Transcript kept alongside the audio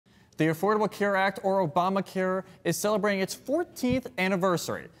The Affordable Care Act, or Obamacare, is celebrating its 14th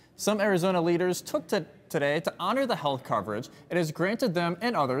anniversary. Some Arizona leaders took to today to honor the health coverage it has granted them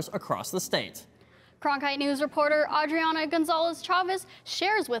and others across the state. Cronkite News reporter Adriana Gonzalez-Chavez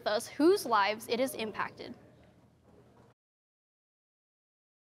shares with us whose lives it has impacted.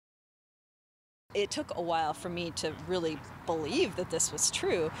 It took a while for me to really believe that this was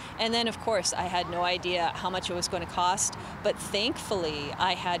true. And then, of course, I had no idea how much it was going to cost. But thankfully,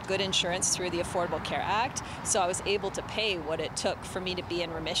 I had good insurance through the Affordable Care Act, so I was able to pay what it took for me to be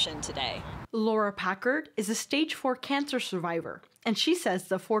in remission today. Laura Packard is a stage 4 cancer survivor, and she says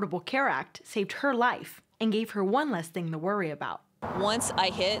the Affordable Care Act saved her life and gave her one less thing to worry about. Once I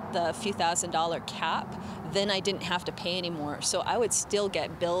hit the few $1,000 cap, then I didn't have to pay anymore. So I would still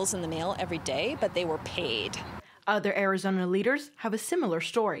get bills in the mail every day, but they were paid. Other Arizona leaders have a similar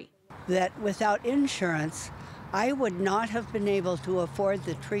story. That without insurance, I would not have been able to afford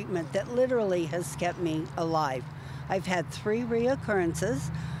the treatment that literally has kept me alive. I've had 3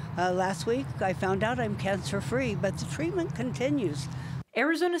 reoccurrences. Last week, I found out I'm cancer-free, but the treatment continues.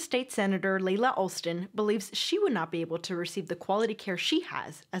 Arizona State Senator Leila Alston believes she would not be able to receive the quality care she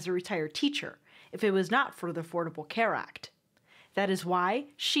has as a retired teacher if it was not for the Affordable Care Act. That is why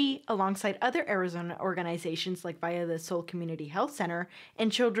she, alongside other Arizona organizations like Via the Sol Community Health Center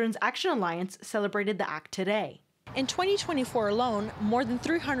and Children's Action Alliance, celebrated the act today. In 2024 alone, more than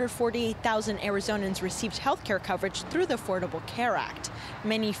 348,000 Arizonans received health care coverage through the Affordable Care Act.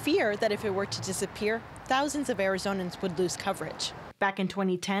 Many fear that if it were to disappear, thousands of Arizonans would lose coverage. Back in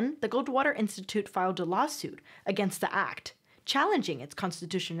 2010, the Goldwater Institute filed a lawsuit against the act, challenging its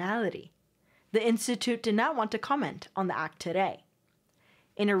constitutionality. The institute did not want to comment on the act today.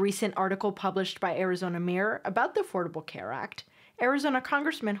 In a recent article published by Arizona Mirror about the Affordable Care Act, Arizona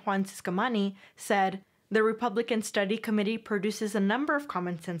Congressman Juan Ciscomani said, "The Republican Study Committee produces a number of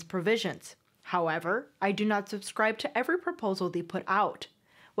common sense provisions. However, I do not subscribe to every proposal they put out.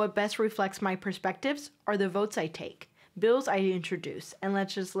 What best reflects my perspectives are the votes I take, bills I introduce, and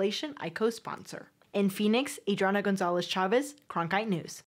legislation I co-sponsor." In Phoenix, Adriana Gonzalez-Chavez, Cronkite News.